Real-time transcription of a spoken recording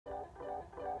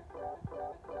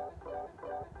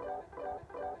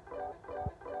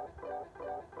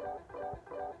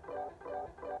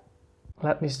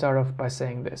Let me start off by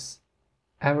saying this.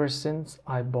 Ever since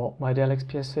I bought my Dell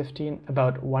XPS 15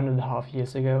 about 1.5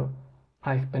 years ago,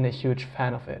 I've been a huge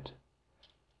fan of it.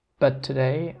 But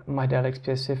today, my Dell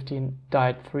XPS 15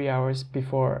 died 3 hours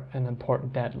before an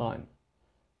important deadline.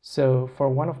 So for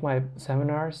one of my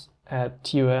seminars at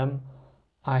TUM,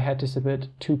 I had to submit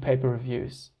 2 paper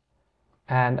reviews.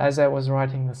 And as I was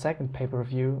writing the second paper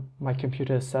review, my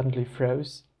computer suddenly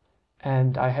froze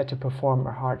and I had to perform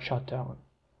a hard shutdown.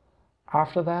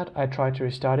 After that, I tried to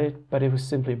restart it, but it was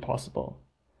simply impossible.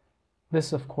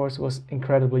 This, of course, was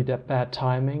incredibly bad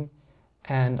timing,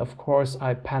 and of course,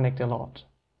 I panicked a lot.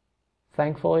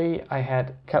 Thankfully, I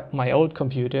had kept my old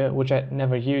computer, which I'd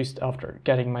never used after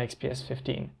getting my XPS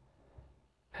 15.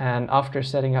 And after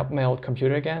setting up my old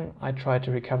computer again, I tried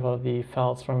to recover the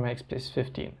files from my XPS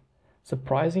 15.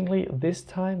 Surprisingly, this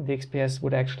time the XPS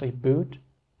would actually boot,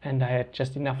 and I had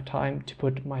just enough time to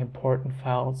put my important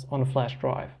files on a flash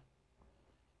drive.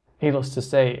 Needless to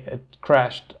say, it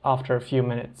crashed after a few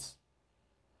minutes.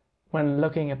 When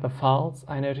looking at the files,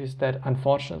 I noticed that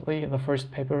unfortunately the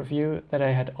first paper review that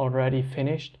I had already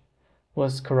finished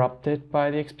was corrupted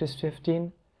by the XPS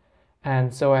 15,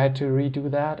 and so I had to redo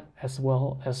that as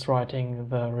well as writing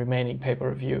the remaining paper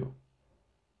review.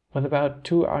 With about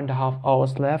 2.5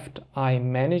 hours left, I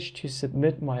managed to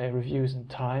submit my reviews in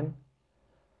time,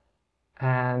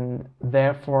 and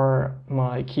therefore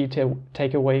my key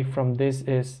takeaway from this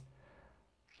is: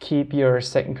 keep your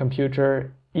second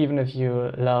computer even if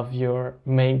you love your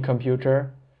main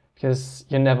computer, because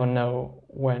you never know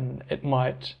when it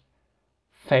might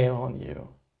fail on you.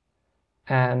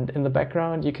 And in the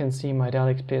background you can see my Dell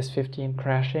XPS 15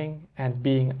 crashing and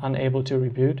being unable to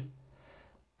reboot.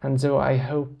 And so I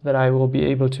hope that I will be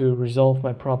able to resolve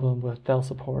my problem with Dell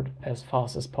support as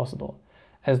fast as possible,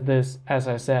 as this, as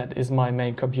I said, is my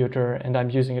main computer and I'm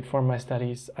using it for my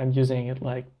studies. I'm using it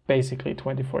like basically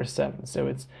 24/7, so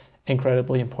it's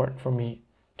incredibly important for me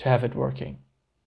to have it working.